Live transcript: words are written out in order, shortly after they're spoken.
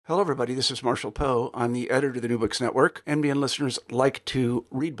Hello, everybody. This is Marshall Poe. I'm the editor of the New Books Network. NBN listeners like to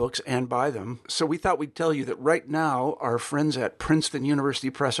read books and buy them. So we thought we'd tell you that right now, our friends at Princeton University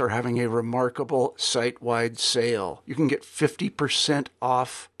Press are having a remarkable site-wide sale. You can get 50%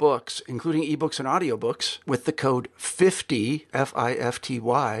 off books, including ebooks and audiobooks, with the code 50,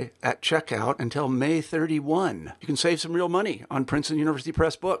 F-I-F-T-Y, at checkout until May 31. You can save some real money on Princeton University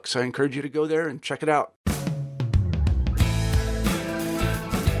Press books. I encourage you to go there and check it out.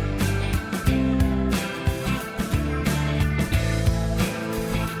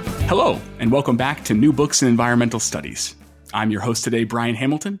 Hello, and welcome back to New Books in Environmental Studies. I'm your host today, Brian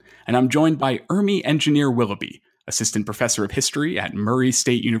Hamilton, and I'm joined by Urmi Engineer Willoughby, Assistant Professor of History at Murray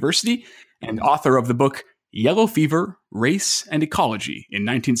State University and author of the book Yellow Fever, Race and Ecology in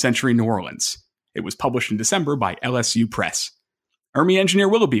 19th Century New Orleans. It was published in December by LSU Press. Urmi Engineer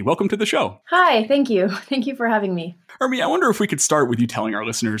Willoughby, welcome to the show. Hi, thank you. Thank you for having me. Urmi, I wonder if we could start with you telling our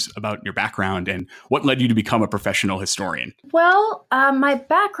listeners about your background and what led you to become a professional historian. Well, my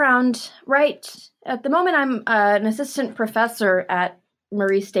background, right, at the moment I'm an assistant professor at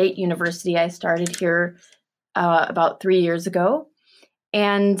Murray State University. I started here about 3 years ago,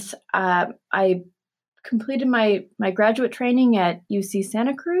 and I completed my graduate training at UC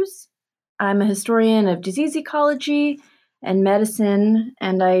Santa Cruz. I'm a historian of disease ecology and medicine,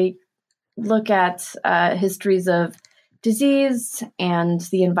 and I look at histories of disease and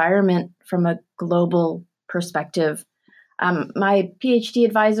the environment from a global perspective. My PhD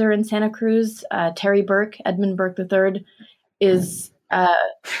advisor in Santa Cruz, Terry Burke, Edmund Burke III, is a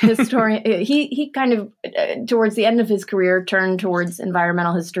historian. He kind of, towards the end of his career, turned towards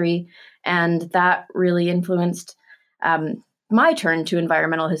environmental history, and that really influenced my turn to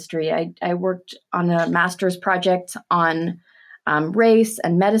environmental history. I worked on a master's project on race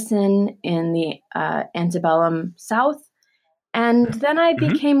and medicine in the antebellum South. And then I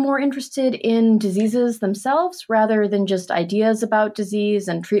became more interested in diseases themselves rather than just ideas about disease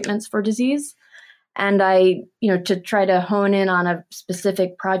and treatments for disease. And to try to hone in on a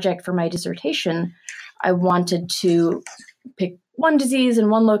specific project for my dissertation, I wanted to pick one disease in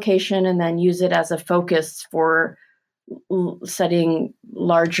one location and then use it as a focus for studying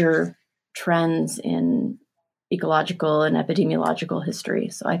larger trends in ecological and epidemiological history.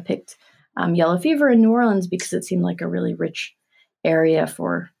 So I picked yellow fever in New Orleans because it seemed like a really rich area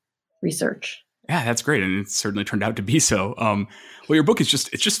for research. Yeah, that's great. And it certainly turned out to be so. Well, your book is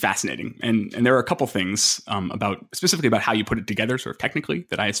it's just fascinating. And there are a couple things specifically about how you put it together sort of technically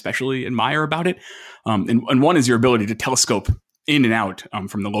that I especially admire about it. And one is your ability to telescope in and out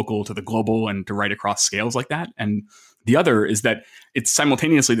from the local to the global and to write across scales like that. And the other is that it's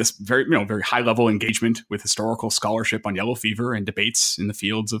simultaneously this very high level engagement with historical scholarship on yellow fever and debates in the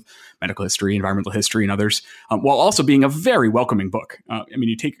fields of medical history, environmental history, and others, while also being a very welcoming book.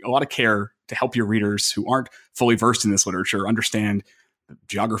 You take a lot of care to help your readers who aren't fully versed in this literature understand the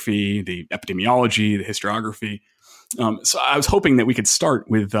geography, the epidemiology, the historiography. So I was hoping that we could start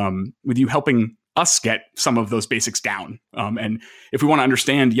with you helping us get some of those basics down. And if we want to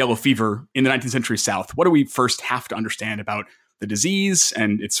understand yellow fever in the 19th century South, what do we first have to understand about the disease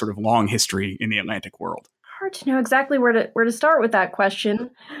and its sort of long history in the Atlantic world? Hard to know exactly where to start with that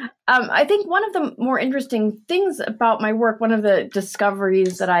question. I think one of the more interesting things about my work, one of the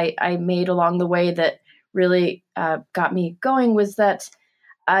discoveries that I made along the way that really got me going was that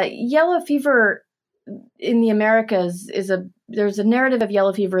yellow fever in the Americas there's a narrative of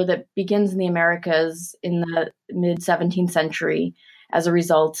yellow fever that begins in the Americas in the mid 17th century as a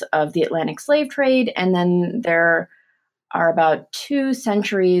result of the Atlantic slave trade. And then there are about 2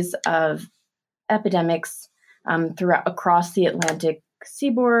 centuries of epidemics across the Atlantic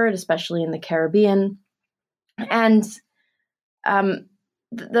seaboard, especially in the Caribbean. And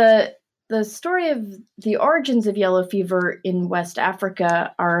the story of the origins of yellow fever in West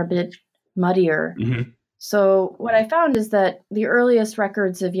Africa are a bit muddier. Mm-hmm. So what I found is that the earliest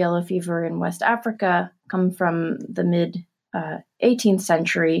records of yellow fever in West Africa come from the mid 18th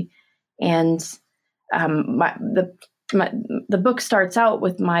century, and the book starts out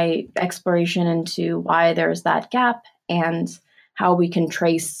with my exploration into why there's that gap and how we can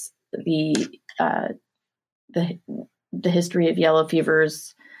trace the history of yellow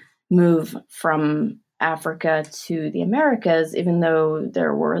fever's move from Africa to the Americas, even though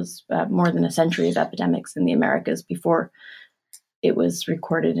there was more than a century of epidemics in the Americas before it was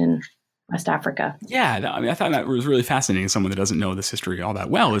recorded in West Africa. Yeah, I thought that was really fascinating. Someone that doesn't know this history all that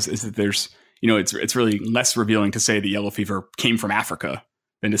well is that there's, it's really less revealing to say that yellow fever came from Africa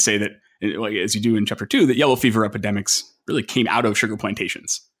than to say that, as you do in chapter 2, that yellow fever epidemics really came out of sugar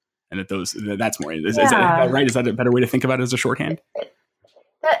plantations, and that's more. Is that right? Is that a better way to think about it as a shorthand?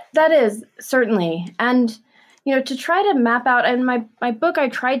 That is certainly, and to try to map out. In my book, I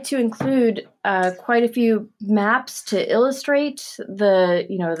tried to include quite a few maps to illustrate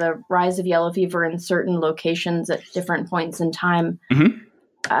the rise of yellow fever in certain locations at different points in time.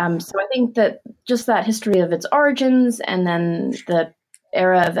 Mm-hmm. So I think that just that history of its origins, and then the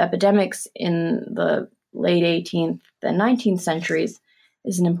era of epidemics in the late 18th and 19th centuries,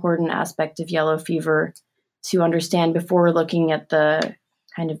 is an important aspect of yellow fever to understand before looking at the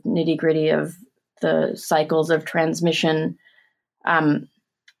kind of nitty-gritty of the cycles of transmission.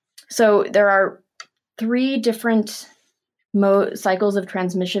 So there are 3 different cycles of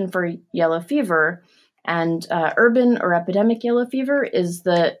transmission for yellow fever, and urban or epidemic yellow fever is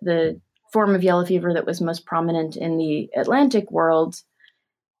the form of yellow fever that was most prominent in the Atlantic world,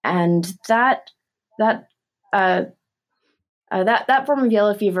 and that form of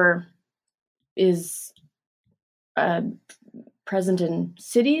yellow fever is present in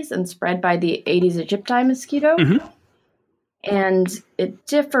cities and spread by the Aedes aegypti mosquito. Mm-hmm. And it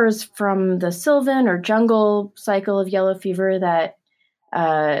differs from the sylvan or jungle cycle of yellow fever that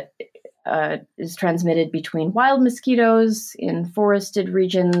is transmitted between wild mosquitoes in forested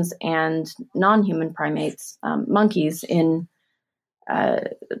regions and non-human primates, monkeys, in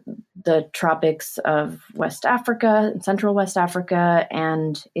the tropics of West Africa, Central West Africa,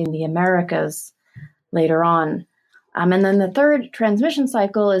 and in the Americas later on. And then the third transmission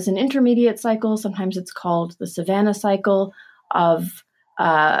cycle is an intermediate cycle. Sometimes it's called the savanna cycle, of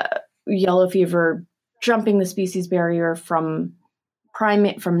yellow fever jumping the species barrier from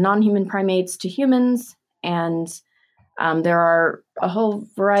non-human primates to humans. And there are a whole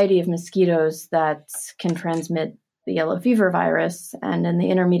variety of mosquitoes that can transmit the yellow fever virus. And in the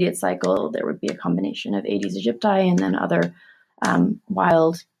intermediate cycle, there would be a combination of Aedes aegypti and then other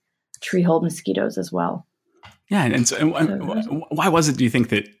wild tree-holed mosquitoes as well. Yeah, and why was it, do you think,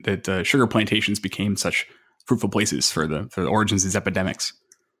 that sugar plantations became such fruitful places for the origins of these epidemics?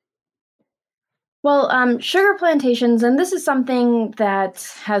 Well, sugar plantations, and this is something that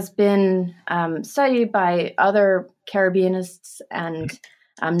has been studied by other Caribbeanists, and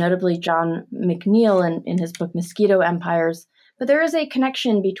notably John McNeill in his book Mosquito Empires, but there is a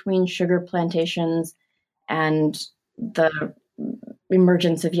connection between sugar plantations and the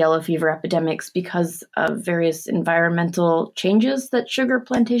emergence of yellow fever epidemics because of various environmental changes that sugar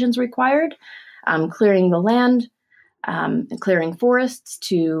plantations required. Clearing the land, clearing forests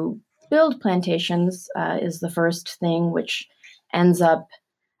to build plantations is the first thing, which ends up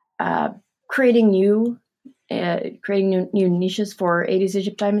creating new niches for Aedes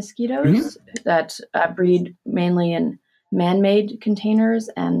aegypti mosquitoes that breed mainly in man-made containers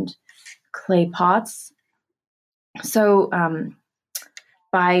and clay pots. So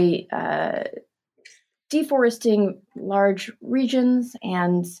by deforesting large regions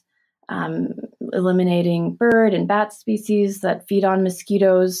and eliminating bird and bat species that feed on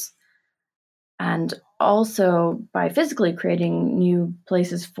mosquitoes, and also by physically creating new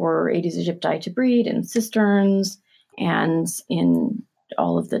places for Aedes aegypti to breed in cisterns and in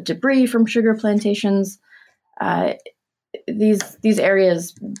all of the debris from sugar plantations, these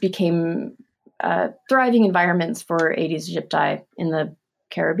areas became thriving environments for Aedes aegypti in the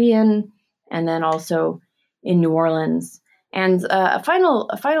Caribbean and then also in New Orleans. And a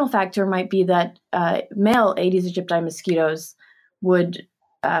final factor might be that male Aedes aegypti mosquitoes would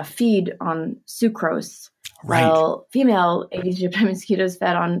feed on sucrose, right, while female Aedes aegypti mosquitoes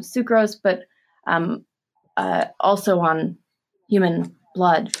fed on sucrose, but also on human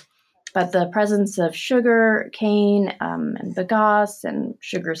blood. But the presence of sugar cane and bagasse and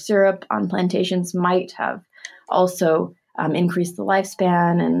sugar syrup on plantations might have also increased the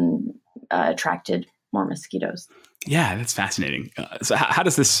lifespan and attracted more mosquitoes. Yeah, that's fascinating. So how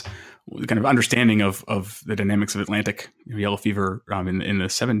does this kind of understanding of the dynamics of Atlantic yellow fever in the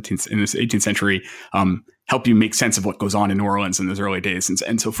 18th century help you make sense of what goes on in New Orleans in those early days?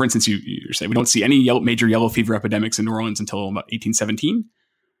 And so, for instance, you're saying we don't see any major yellow fever epidemics in New Orleans until about 1817.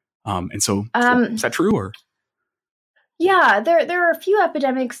 And so, is that true, or? Yeah, there are a few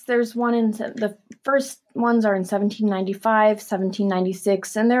epidemics. There's one the first ones are in 1795,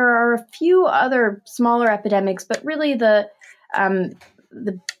 1796, and there are a few other smaller epidemics. But really, the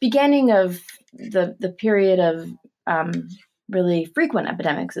beginning of the period of really frequent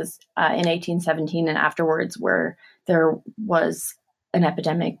epidemics is in 1817 and afterwards, where there was an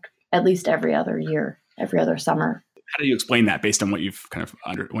epidemic at least every other year, every other summer. How do you explain that based on what you've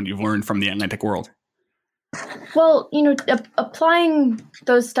what you've learned from the Atlantic world? Well, applying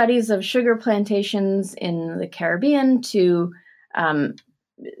those studies of sugar plantations in the Caribbean to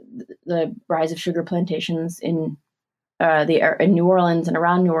the rise of sugar plantations in in New Orleans and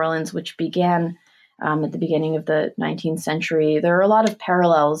around New Orleans, which began at the beginning of the 19th century. There are a lot of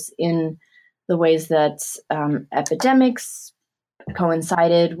parallels in the ways that epidemics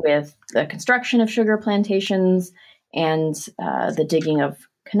coincided with the construction of sugar plantations and the digging of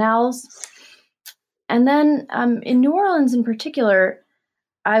canals. And then in New Orleans in particular,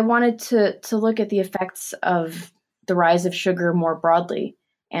 I wanted to look at the effects of the rise of sugar more broadly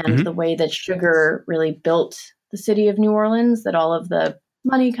and the way that sugar really built the city of New Orleans, that all of the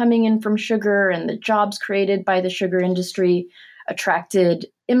money coming in from sugar and the jobs created by the sugar industry attracted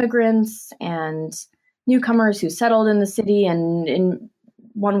immigrants and newcomers who settled in the city and in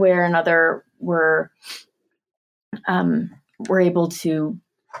one way or another were able to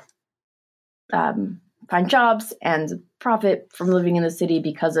find jobs and profit from living in the city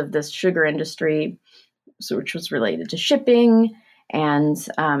because of this sugar industry, which was related to shipping and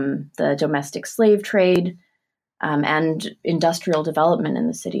the domestic slave trade and industrial development in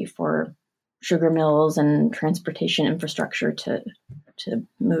the city for sugar mills and transportation infrastructure to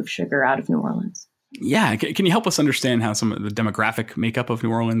move sugar out of New Orleans. Yeah. Can you help us understand how some of the demographic makeup of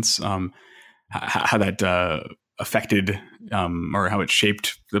New Orleans, how that affected or how it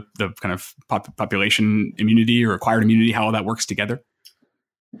shaped the kind of population immunity or acquired immunity, how all that works together?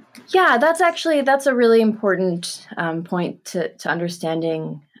 Yeah, that's a really important point to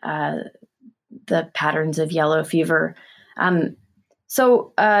understanding the patterns of yellow fever.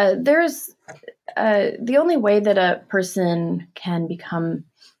 So there's the only way that a person can become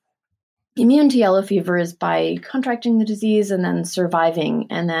immune to yellow fever is by contracting the disease and then surviving,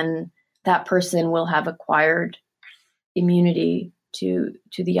 and then that person will have acquired immunity to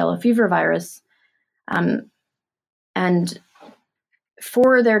the yellow fever virus. And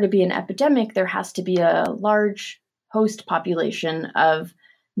for there to be an epidemic, there has to be a large host population of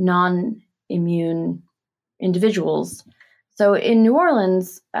non-immune individuals. So in New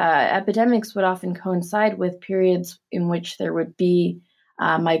Orleans, epidemics would often coincide with periods in which there would be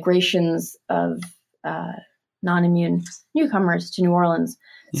migrations of non-immune newcomers to New Orleans.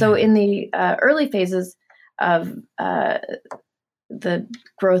 Yeah. So in the early phases of the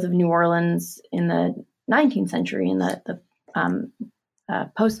growth of New Orleans in the 19th century, in the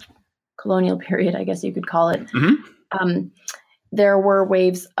post-colonial period, I guess you could call it, there were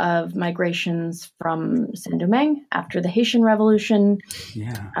waves of migrations from Saint-Domingue after the Haitian Revolution,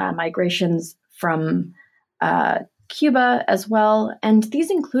 migrations from Cuba as well. And these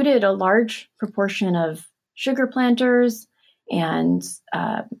included a large proportion of sugar planters and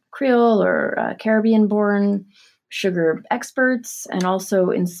Creole or Caribbean-born sugar experts, and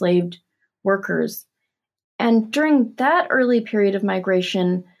also enslaved workers. And during that early period of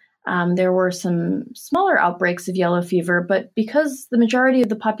migration, there were some smaller outbreaks of yellow fever, but because the majority of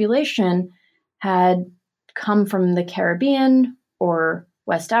the population had come from the Caribbean or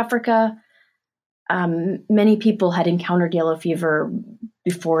West Africa, many people had encountered yellow fever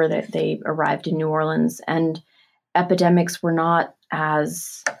before they arrived in New Orleans, and epidemics were not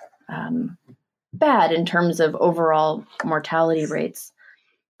as bad in terms of overall mortality rates.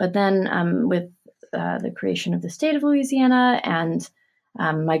 But then with the creation of the state of Louisiana and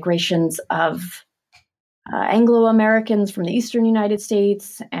migrations of Anglo-Americans from the eastern United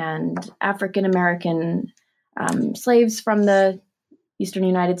States and African-American slaves from the eastern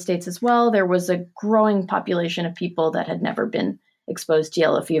United States as well, there was a growing population of people that had never been exposed to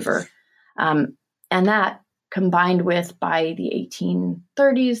yellow fever. And that, combined with, by the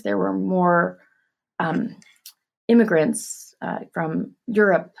 1830s, there were more immigrants from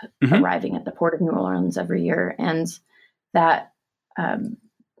Europe arriving at the port of New Orleans every year. And that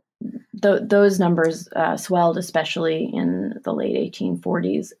those numbers swelled, especially in the late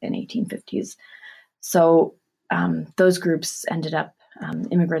 1840s and 1850s. So those groups ended up,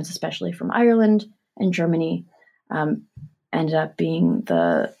 immigrants, especially from Ireland and Germany, ended up being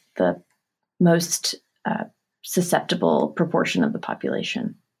the most susceptible proportion of the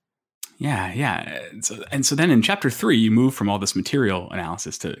population. Yeah. And so then in chapter 3, you move from all this material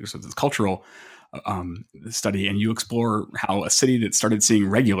analysis to this cultural study, and you explore how a city that started seeing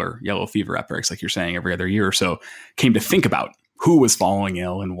regular yellow fever outbreaks, like you're saying, every other year or so, came to think about who was falling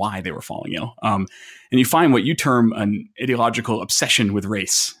ill and why they were falling ill. And you find what you term an ideological obsession with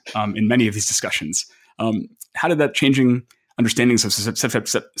race in many of these discussions. How did that changing understandings of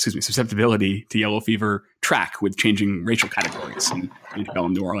susceptibility to yellow fever track with changing racial categories in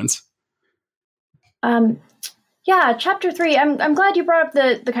New Orleans? Yeah, chapter 3. I'm glad you brought up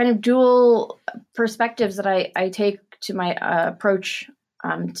the kind of dual perspectives that I take to my approach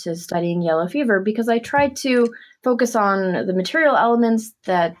to studying yellow fever, because I tried to focus on the material elements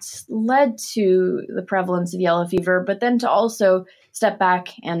that led to the prevalence of yellow fever, but then to also step back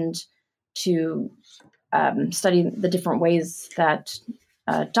and to study the different ways that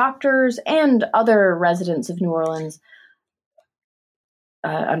doctors and other residents of New Orleans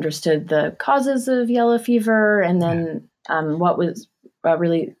understood the causes of yellow fever. And then what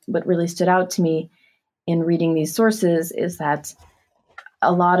really stood out to me in reading these sources is that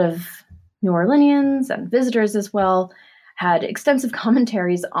a lot of New Orleanians and visitors as well had extensive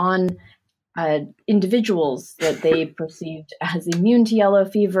commentaries on individuals that they perceived as immune to yellow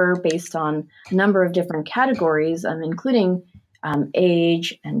fever based on a number of different categories, including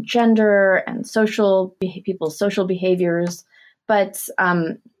age and gender and people's social behaviors. But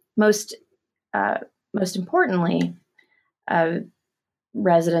most importantly,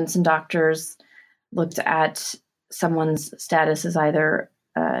 residents and doctors looked at someone's status as either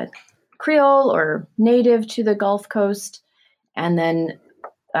Creole or native to the Gulf Coast. And then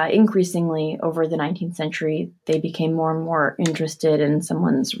increasingly over the 19th century, they became more and more interested in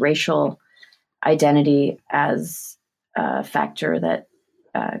someone's racial identity as a factor that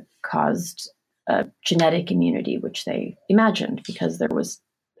caused genetic immunity, which they imagined, because there was,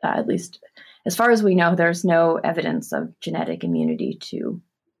 at least as far as we know, there's no evidence of genetic immunity to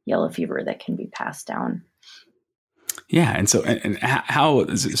yellow fever that can be passed down. Yeah, and so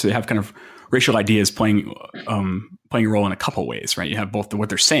you have kind of racial ideas playing a role in a couple ways, right? You have both what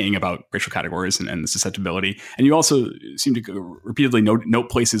they're saying about racial categories and the susceptibility, and you also seem to repeatedly note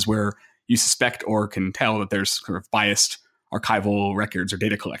places where you suspect or can tell that there's sort of biased archival records or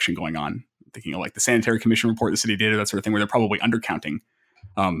data collection going on. Thinking of like the Sanitary Commission report, the city data, that sort of thing, where they're probably undercounting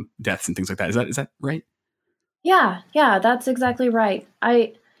deaths and things like that. Is that right? Yeah, that's exactly right.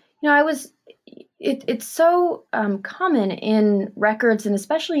 It's so common in records, and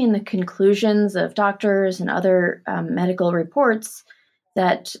especially in the conclusions of doctors and other medical reports,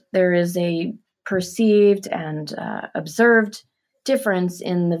 that there is a perceived and observed difference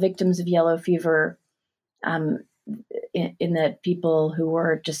in the victims of yellow fever, in that people who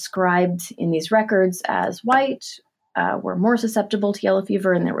were described in these records as white were more susceptible to yellow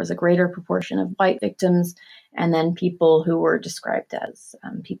fever, and there was a greater proportion of white victims. And then people who were described as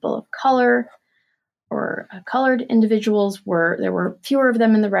people of color or colored individuals, there were fewer of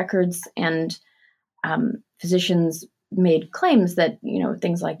them in the records. And physicians made claims that,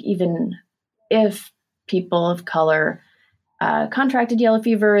 things like, even if people of color contracted yellow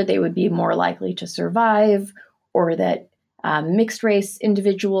fever, they would be more likely to survive, or that mixed race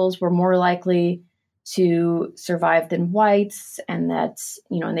individuals were more likely to survive than whites, and that's,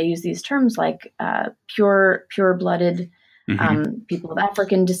 and they use these terms like pure-blooded people of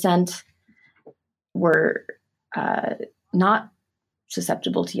African descent were not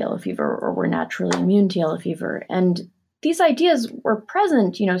susceptible to yellow fever or were naturally immune to yellow fever. And these ideas were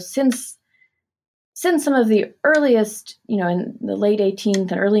present, since some of the earliest, in the late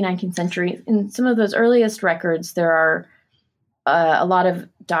 18th and early 19th century. In some of those earliest records, there are a lot of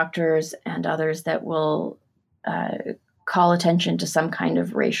doctors and others that will call attention to some kind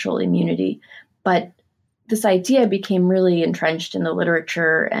of racial immunity. But this idea became really entrenched in the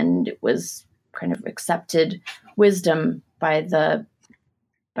literature, and it was kind of accepted wisdom by the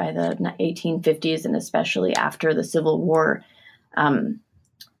 1850s, and especially after the Civil War.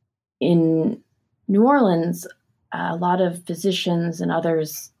 In New Orleans, a lot of physicians and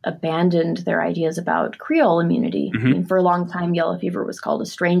others abandoned their ideas about Creole immunity. I mean, for a long time, yellow fever was called a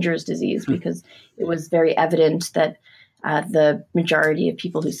stranger's disease because it was very evident that the majority of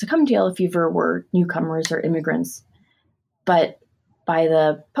people who succumbed to yellow fever were newcomers or immigrants. But by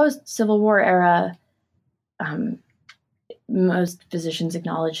the post-Civil War era, most physicians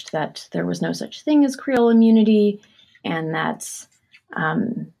acknowledged that there was no such thing as Creole immunity, and that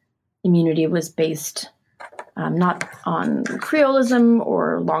immunity was based not on Creolism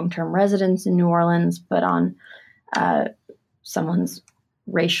or long-term residence in New Orleans, but on someone's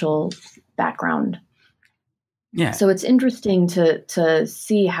racial background. Yeah. So it's interesting to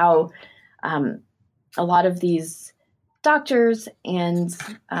see how a lot of these doctors and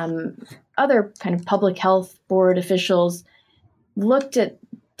other kind of public health board officials looked at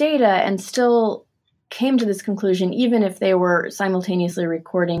data and still came to this conclusion, even if they were simultaneously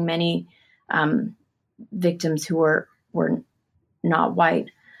recording many victims who were not white.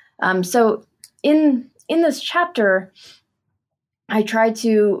 So in this chapter, I tried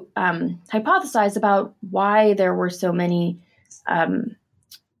to hypothesize about why there were so many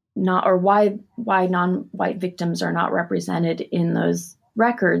why non-white victims are not represented in those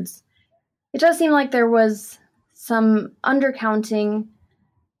records. It does seem like there was some undercounting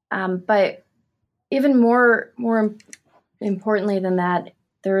But even more importantly than that,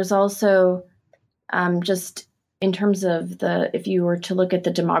 there is also just in terms of if you were to look at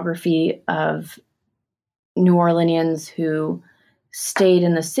the demography of New Orleanians who stayed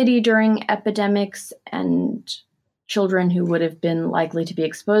in the city during epidemics and children who would have been likely to be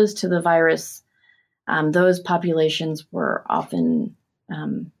exposed to the virus, those populations were often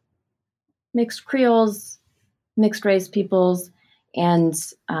mixed Creoles, mixed race peoples, and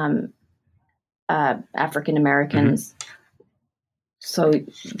African Americans. So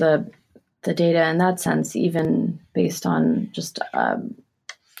the data in that sense, even based on just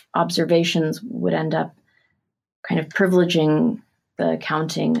observations, would end up kind of privileging the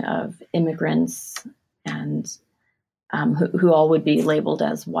counting of immigrants and who all would be labeled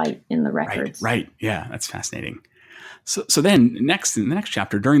as white in the records. Right. Yeah, that's fascinating. So then in the next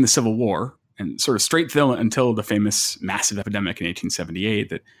chapter, during the Civil War, and sort of straight until the famous massive epidemic in 1878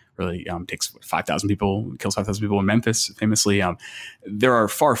 that really takes 5,000 people, kills 5,000 people in Memphis, famously. There are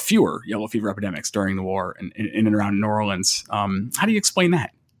far fewer yellow fever epidemics during the war in and around New Orleans. How do you explain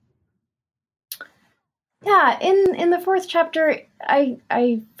that? Yeah, in the fourth chapter,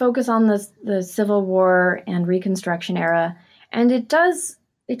 I focus on the Civil War and Reconstruction era, and it does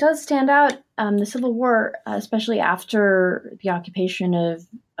stand out. The Civil War, especially after the occupation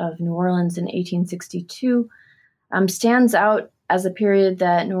of New Orleans in 1862, stands out as a period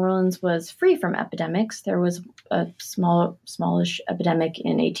that New Orleans was free from epidemics. There was a smallish epidemic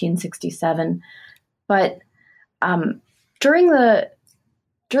in 1867, but during the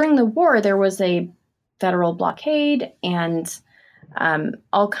war, there was a federal blockade and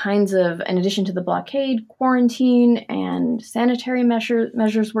all kinds of, in addition to the blockade, quarantine and sanitary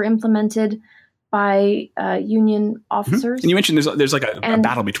measures were implemented by Union officers. And you mentioned there's like a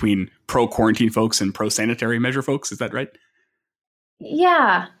battle between pro-quarantine folks and pro-sanitary measure folks. Is that right?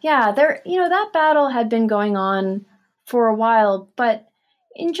 Yeah. There, that battle had been going on for a while, but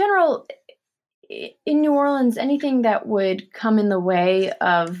in general, in New Orleans, anything that would come in the way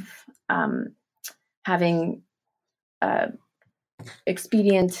of having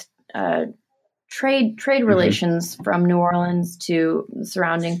expedient trade relations from New Orleans to the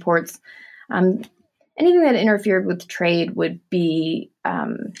surrounding ports, anything that interfered with trade would be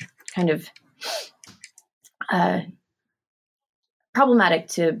kind of problematic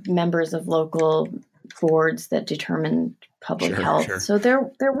to members of local boards that determine public health. Sure. So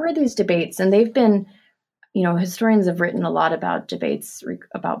there were these debates, and they've been, historians have written a lot about debates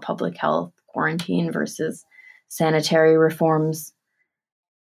about public health, quarantine versus sanitary reforms.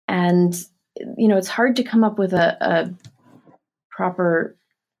 And, it's hard to come up with a proper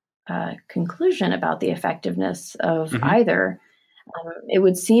conclusion about the effectiveness of either. It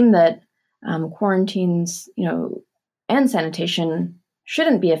would seem that quarantines, and sanitation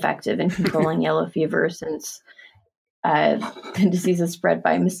shouldn't be effective in controlling yellow fever, since the disease is spread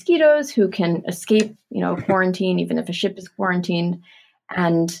by mosquitoes who can escape, quarantine, even if a ship is quarantined,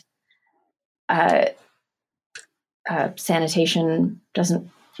 and sanitation doesn't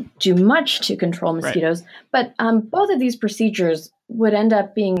do much to control mosquitoes. Right. But both of these procedures would end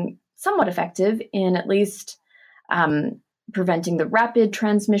up being somewhat effective in at least preventing the rapid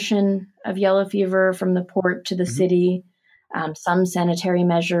transmission of yellow fever from the port to the city. Some sanitary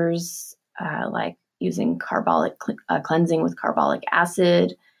measures, like using carbolic cleansing with carbolic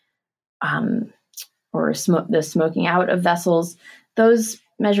acid, or the smoking out of vessels, those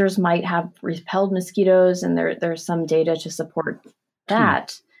measures might have repelled mosquitoes, and there's some data to support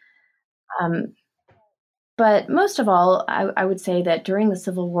that. But most of all, I would say that during the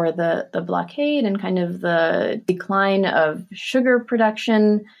Civil War, the blockade and kind of the decline of sugar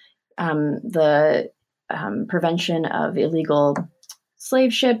production, the prevention of illegal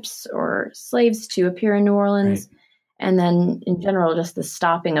slave ships or slaves to appear in New Orleans, and then in general, just the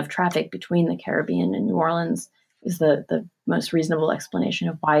stopping of traffic between the Caribbean and New Orleans is the most reasonable explanation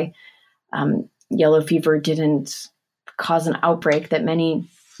of why yellow fever didn't cause an outbreak that many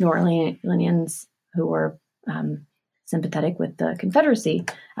New Orleanians who were sympathetic with the Confederacy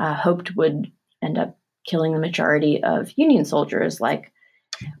hoped would end up killing the majority of Union soldiers, like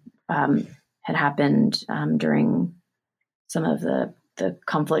had happened during some of the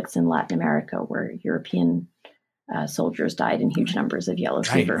conflicts in Latin America, where European soldiers died in huge numbers of yellow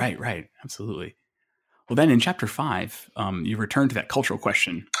fever. Right. Absolutely. Well, then in chapter 5, you return to that cultural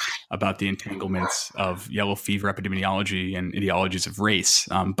question about the entanglements of yellow fever epidemiology and ideologies of race.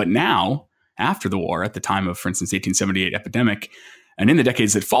 But now, after the war, at the time of, for instance, 1878 epidemic, and in the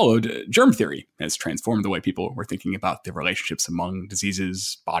decades that followed, germ theory has transformed the way people were thinking about the relationships among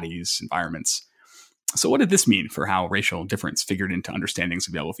diseases, bodies, environments. So what did this mean for how racial difference figured into understandings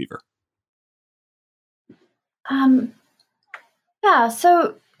of yellow fever?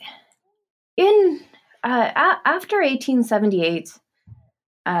 So in after 1878,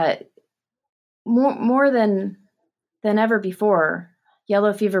 more than ever before,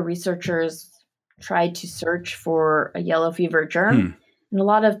 yellow fever researchers tried to search for a yellow fever germ, and a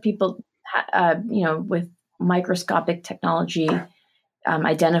lot of people, with microscopic technology,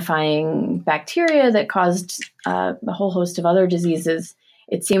 identifying bacteria that caused a whole host of other diseases.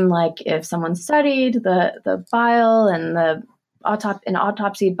 It seemed like if someone studied the bile and the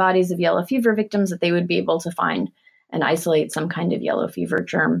autopsied bodies of yellow fever victims, that they would be able to find and isolate some kind of yellow fever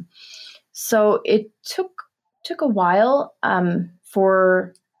germ. So it took a while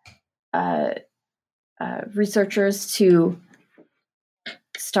for researchers to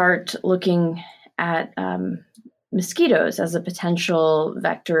start looking at mosquitoes as a potential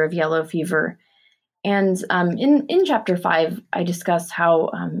vector of yellow fever. And in Chapter 5, I discuss how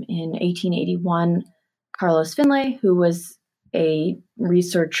in 1881, Carlos Finlay, who was a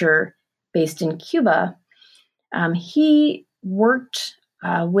researcher based in Cuba, he worked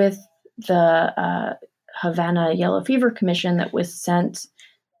with the Havana Yellow Fever Commission that was sent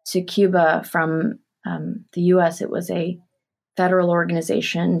to Cuba from the U.S. It was a federal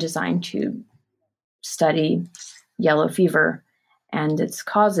organization designed to study yellow fever and its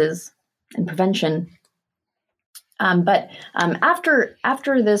causes and prevention. But after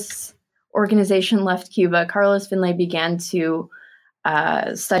this organization left Cuba, Carlos Finlay began to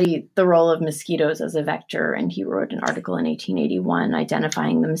study the role of mosquitoes as a vector, and he wrote an article in 1881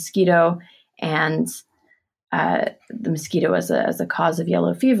 identifying the mosquito and the mosquito as a cause of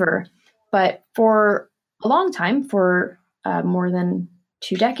yellow fever. But for a long time, for more than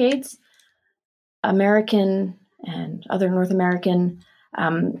 2 decades, American and other North American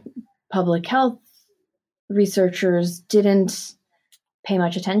public health researchers didn't pay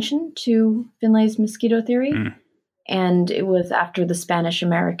much attention to Finlay's mosquito theory. And it was after the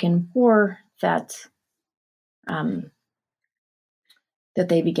Spanish-American War that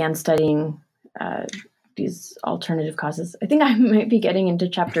they began studying these alternative causes. I think I might be getting into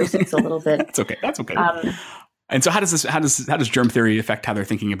Chapter 6 a little bit. That's okay. And so how does germ theory affect how they're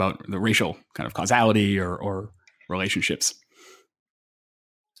thinking about the racial kind of causality or relationships?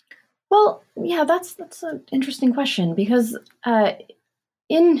 Well, yeah, that's an interesting question, because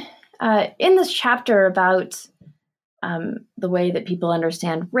in this chapter about the way that people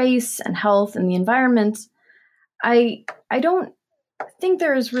understand race and health and the environment, I don't think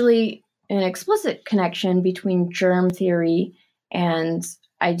there is really an explicit connection between germ theory and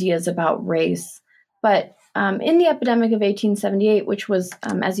ideas about race. But in the epidemic of 1878, which was,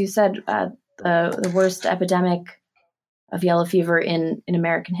 as you said, the worst epidemic of yellow fever in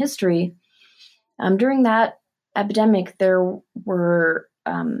American history, during that epidemic, there were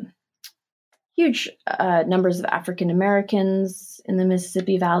huge numbers of African Americans in the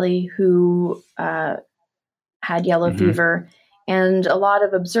Mississippi Valley who had yellow fever. And a lot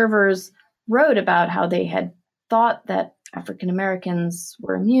of observers wrote about how they had thought that African Americans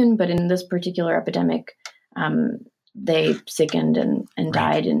were immune, but in this particular epidemic, they sickened and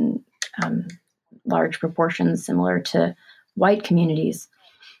died in large proportions, similar to white communities.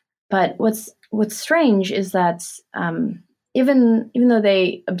 But what's strange is that even though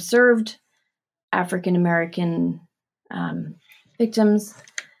they observed African American victims,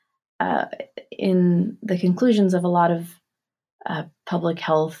 in the conclusions of a lot of public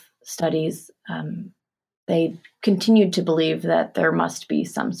health studies, they continued to believe that there must be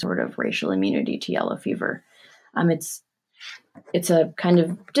some sort of racial immunity to yellow fever. It's a kind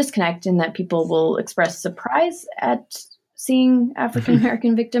of disconnect in that people will express surprise at seeing African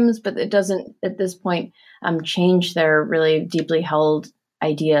American victims, but it doesn't at this point change their really deeply held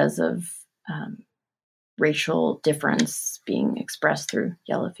ideas of racial difference being expressed through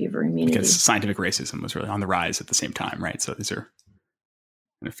yellow fever immunity. Because scientific racism was really on the rise at the same time, right? So these are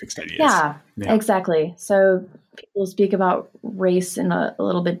kind of fixed ideas. Yeah, exactly. So people speak about race in a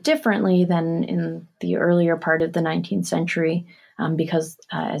little bit differently than in the earlier part of the 19th century, because,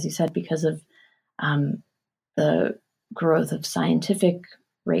 as you said, because of the growth of scientific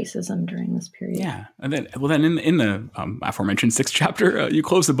racism during this period. Yeah. And then in the aforementioned 6th chapter, you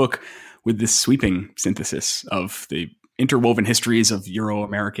close the book with this sweeping synthesis of the interwoven histories of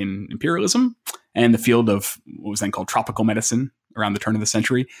Euro-American imperialism and the field of what was then called tropical medicine around the turn of the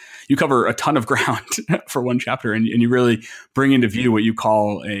century. You cover a ton of ground for one chapter, and you really bring into view what you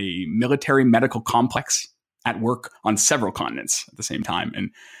call a military medical complex at work on several continents at the same time.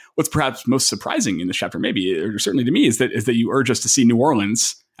 And what's perhaps most surprising in this chapter, maybe, or certainly to me, is that you urge us to see New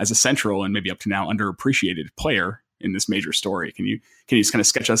Orleans as a central and maybe up to now underappreciated player in this major story. Can you just kind of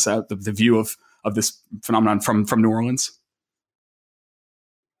sketch us out the view of this phenomenon from New Orleans?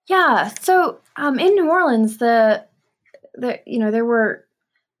 Yeah. So in New Orleans, there were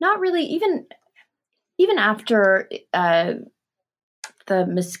not really even after the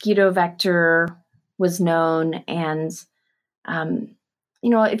mosquito vector was known, and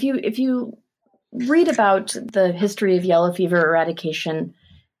if you read about the history of yellow fever eradication,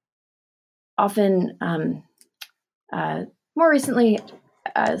 often more recently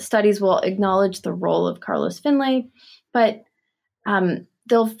studies will acknowledge the role of Carlos Finlay, but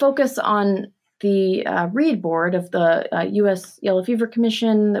they'll focus on the Reid board of the U.S. Yellow Fever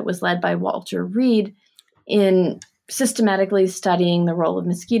Commission that was led by Walter Reid in systematically studying the role of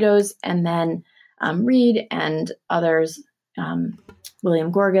mosquitoes, and then Reid and others,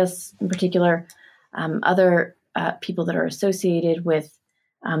 William Gorgas in particular, other people that are associated with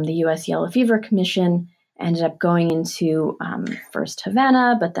the U.S. Yellow Fever Commission ended up going into first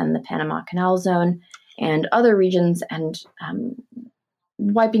Havana, but then the Panama Canal Zone and other regions, and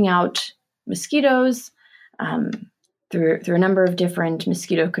wiping out mosquitoes through a number of different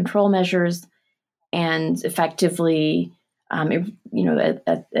mosquito control measures, and effectively, as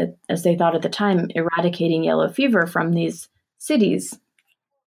they thought at the time, eradicating yellow fever from these cities.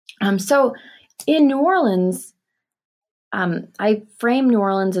 So in New Orleans, I frame New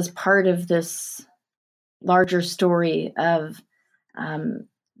Orleans as part of this larger story of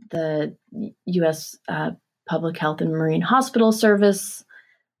the U.S. Public Health and Marine Hospital Service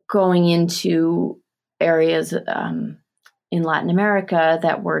going into areas in Latin America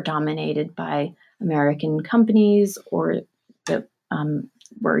that were dominated by American companies or that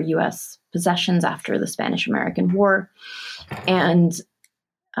were U.S. possessions after the Spanish-American War, and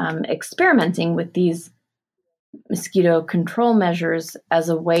experimenting with these mosquito control measures as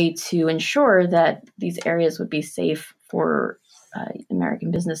a way to ensure that these areas would be safe for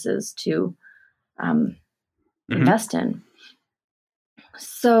American businesses to invest in.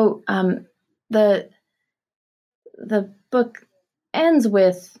 So the book ends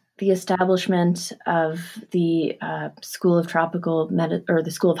with the establishment of the School of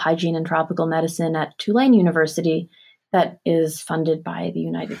the School of Hygiene and Tropical Medicine at Tulane University, that is funded by the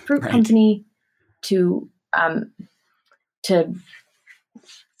United Fruit Company to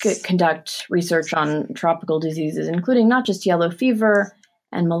conduct research on tropical diseases, including not just yellow fever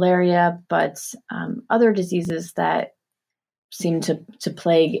and malaria, but other diseases that seem to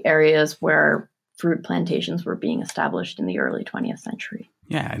plague areas where fruit plantations were being established in the early 20th century.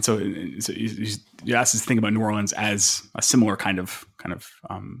 Yeah, and so you asked us to think about New Orleans as a similar kind of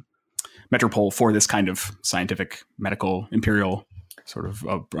metropole for this kind of scientific, medical, imperial sort of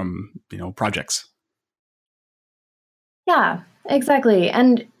projects. Yeah, exactly.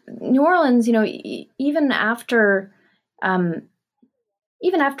 And New Orleans, even after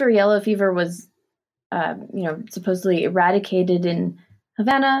yellow fever was, supposedly eradicated in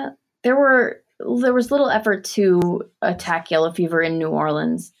Havana, there was little effort to attack yellow fever in New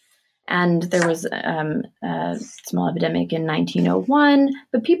Orleans. And there was a small epidemic in 1901,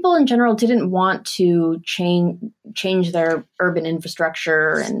 but people in general didn't want to change their urban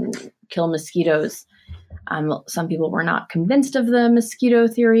infrastructure and kill mosquitoes. Some people were not convinced of the mosquito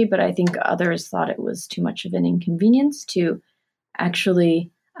theory, but I think others thought it was too much of an inconvenience to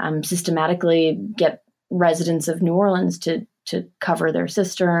actually systematically get residents of New Orleans to cover their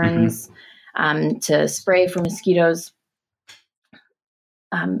cisterns, to spray for mosquitoes.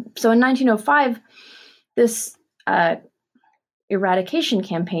 So in 1905, this eradication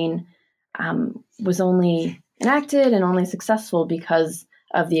campaign was only enacted and only successful because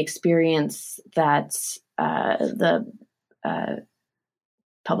of the experience that the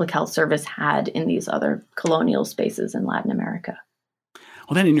Public Health Service had in these other colonial spaces in Latin America.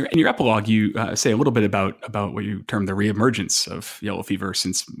 Well, then in your epilogue, you say a little bit about what you term the reemergence of yellow fever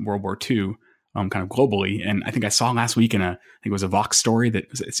since World War II, kind of globally. And I think I saw last week I think it was a Vox story that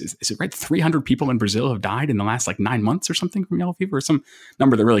is it right? 300 people in Brazil have died in the last 9 months or something from yellow fever, or some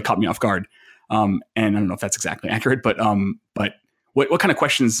number that really caught me off guard. And I don't know if that's exactly accurate, but what kind of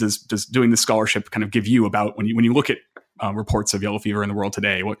questions does doing this scholarship kind of give you about when you look at reports of yellow fever in the world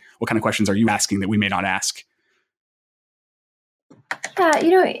today? What kind of questions are you asking that we may not ask? Yeah,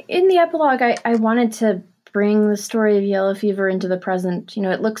 in the epilogue, I wanted to bring the story of yellow fever into the present.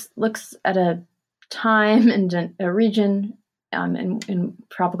 It looks at a time and a region in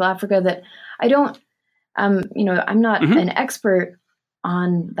tropical Africa that I don't, I'm not an expert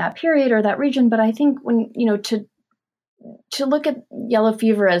on that period or that region, but I think when, to look at yellow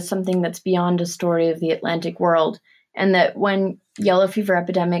fever as something that's beyond a story of the Atlantic world, and that when yellow fever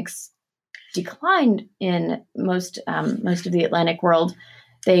epidemics declined in most of the Atlantic world.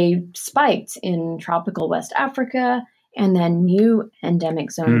 They spiked in tropical West Africa, and then new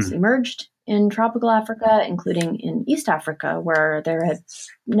endemic zones emerged in tropical Africa, including in East Africa, where there had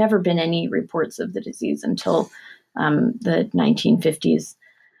never been any reports of the disease until the 1950s.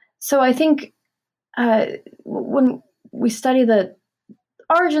 So I think when we study the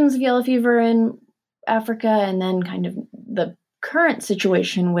origins of yellow fever in Africa, and then kind of the current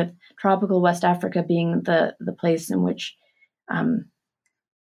situation with tropical West Africa being the place in which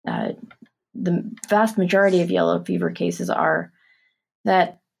the vast majority of yellow fever cases are,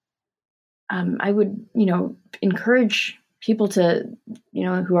 that I would, encourage people to,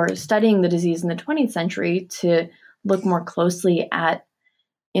 who are studying the disease in the 20th century to look more closely at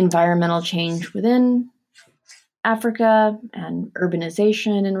environmental change within Africa and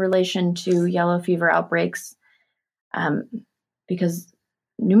urbanization in relation to yellow fever outbreaks, because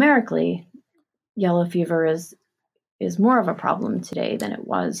numerically, yellow fever is more of a problem today than it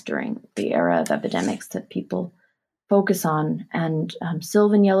was during the era of epidemics that people focus on. And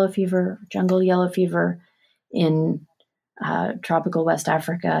sylvan yellow fever, jungle yellow fever in tropical West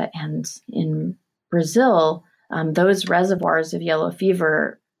Africa and in Brazil, those reservoirs of yellow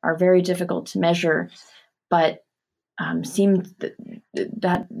fever are very difficult to measure, but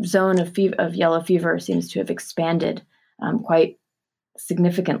that zone of yellow fever seems to have expanded quite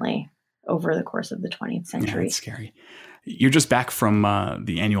significantly over the course of the 20th century. Yeah, that's scary. You're just back from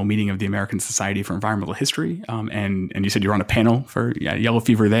the annual meeting of the American Society for Environmental History, and you said you're on a panel for yellow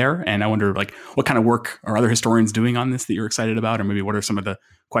fever there. And I wonder, what kind of work are other historians doing on this that you're excited about, or maybe what are some of the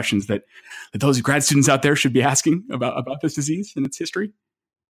questions that those grad students out there should be asking about this disease and its history?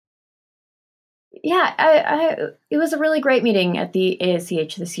 Yeah, it was a really great meeting at the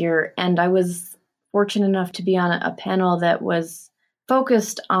ASEH this year, and I was fortunate enough to be on a panel that was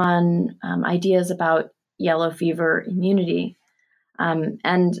focused on ideas about yellow fever immunity.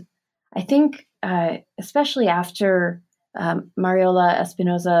 And I think, especially after Mariola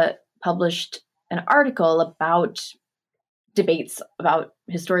Espinosa published an article about debates about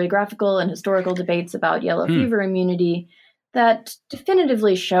historiographical and historical debates about yellow fever immunity that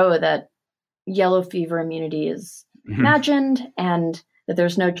definitively show that yellow fever immunity is imagined, and that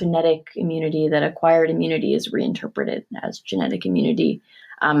there's no genetic immunity, that acquired immunity is reinterpreted as genetic immunity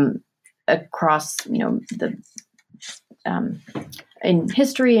across, in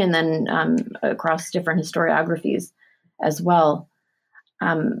history, and then across different historiographies as well.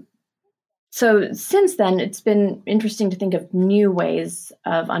 So since then, it's been interesting to think of new ways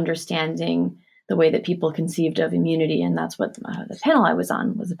of understanding the way that people conceived of immunity, and that's what the panel I was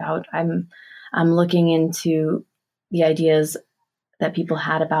on was about. I'm looking into the ideas that people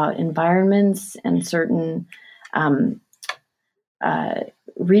had about environments and certain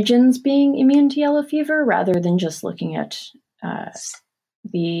regions being immune to yellow fever, rather than just looking at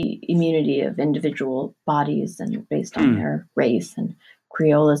the immunity of individual bodies and based on their race and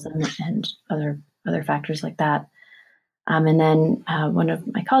creolism and other factors like that. And then one of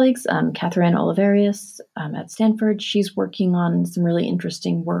my colleagues, Catherine Oliverius at Stanford, she's working on some really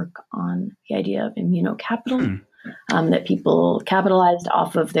interesting work on the idea of immunocapital, that people capitalized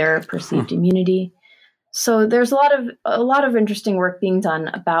off of their perceived immunity. So there's a lot of interesting work being done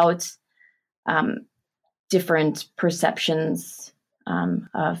about different perceptions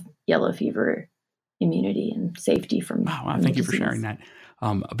of yellow fever immunity and safety from. Wow, thank you for sharing that.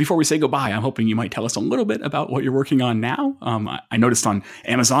 Before we say goodbye, I'm hoping you might tell us a little bit about what you're working on now. I noticed on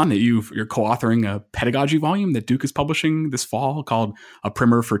Amazon that you're co-authoring a pedagogy volume that Duke is publishing this fall called A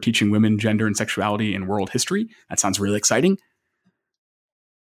Primer for Teaching Women, Gender, and Sexuality in World History. That sounds really exciting.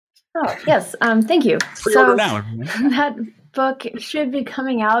 Oh, yes. Thank you. Pre-order now. That book should be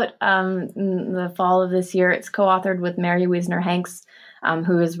coming out in the fall of this year. It's co-authored with Mary Wiesner Hanks,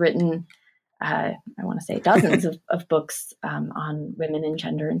 who has written I want to say dozens of books on women and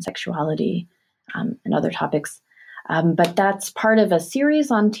gender and sexuality and other topics. But that's part of a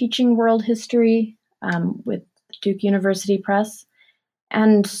series on teaching world history with Duke University Press.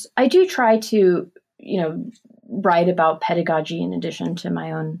 And I do try to, write about pedagogy in addition to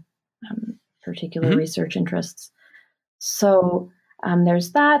my own particular research interests. So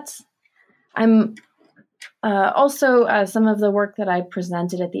there's that. I'm also, some of the work that I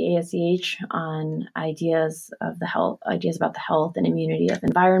presented at the ASEH on ideas about the health and immunity of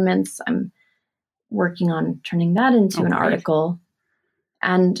environments, I'm working on turning that into an article.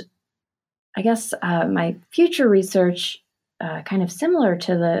 And I guess my future research, kind of similar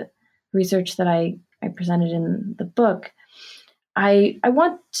to the research that I presented in the book, I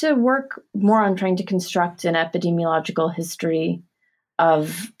want to work more on trying to construct an epidemiological history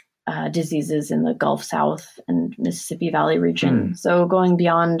of diseases in the Gulf South and Mississippi Valley region. So going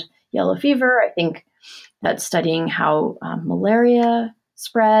beyond yellow fever, I think that studying how malaria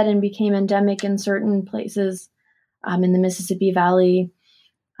spread and became endemic in certain places in the Mississippi Valley,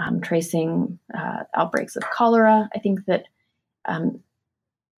 tracing outbreaks of cholera. I think that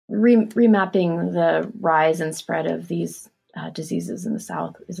remapping the rise and spread of these diseases in the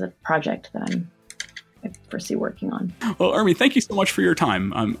South is a project that I foresee working on. Well, Urmi, thank you so much for your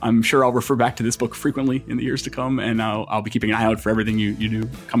time. I'm sure I'll refer back to this book frequently in the years to come, and I'll be keeping an eye out for everything you do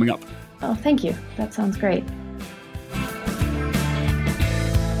coming up. Oh, thank you. That sounds great.